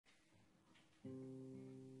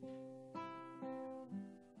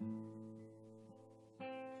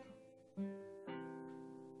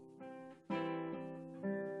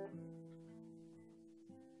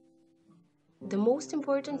The most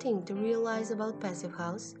important thing to realize about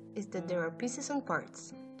Passivhaus is that there are pieces and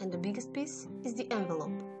parts, and the biggest piece is the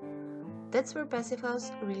envelope. That's where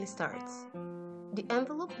Passivhaus really starts. The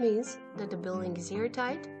envelope means that the building is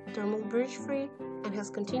airtight, thermal bridge-free, and has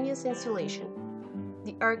continuous insulation.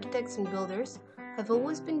 The architects and builders have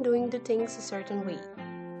always been doing the things a certain way.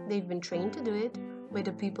 They've been trained to do it by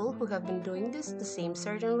the people who have been doing this the same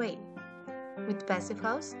certain way. With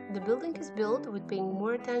Passivhaus, the building is built with paying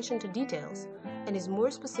more attention to details and is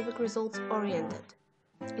more specific results oriented.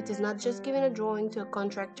 It is not just giving a drawing to a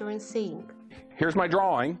contractor and saying, "Here's my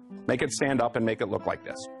drawing, make it stand up and make it look like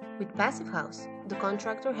this." With Passivhaus, the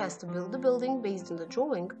contractor has to build the building based on the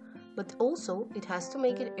drawing, but also it has to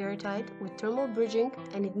make it airtight with thermal bridging,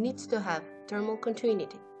 and it needs to have thermal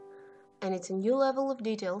continuity. And it's a new level of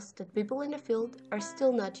details that people in the field are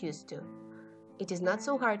still not used to. It is not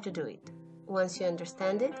so hard to do it, once you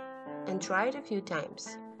understand it and try it a few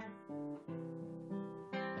times.